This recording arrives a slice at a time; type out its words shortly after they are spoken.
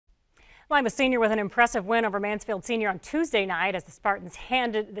Lima Senior with an impressive win over Mansfield Senior on Tuesday night as the Spartans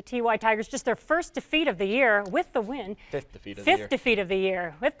handed the TY Tigers just their first defeat of the year. With the win, fifth defeat of the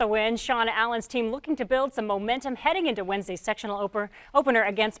year. With the win, Sean Allen's team looking to build some momentum heading into Wednesday's sectional opener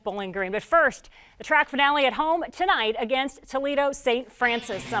against Bowling Green. But first, the track finale at home tonight against Toledo St.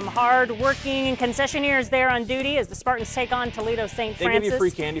 Francis. Some hard-working concessionaires there on duty as the Spartans take on Toledo St. Francis. They give you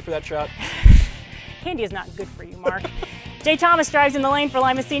free candy for that shot? Candy is not good for you, Mark. Jay Thomas drives in the lane for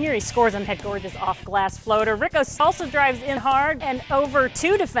Lima Senior. He scores on that gorgeous off-glass floater. Rico also drives in hard and over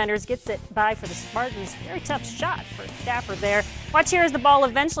two defenders, gets it by for the Spartans. Very tough shot for Stafford there. Watch here as the ball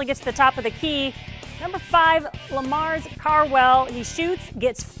eventually gets to the top of the key. Number 5, Lamar's Carwell. He shoots,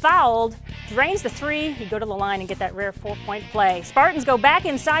 gets fouled, drains the three. He'd go to the line and get that rare 4-point play. Spartans go back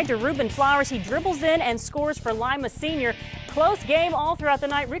inside to Ruben Flowers. He dribbles in and scores for Lima Senior. Close game all throughout the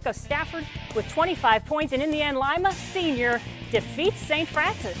night. Rico Stafford with 25 points. And in the end, Lima Senior defeats St.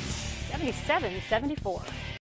 Francis 77-74.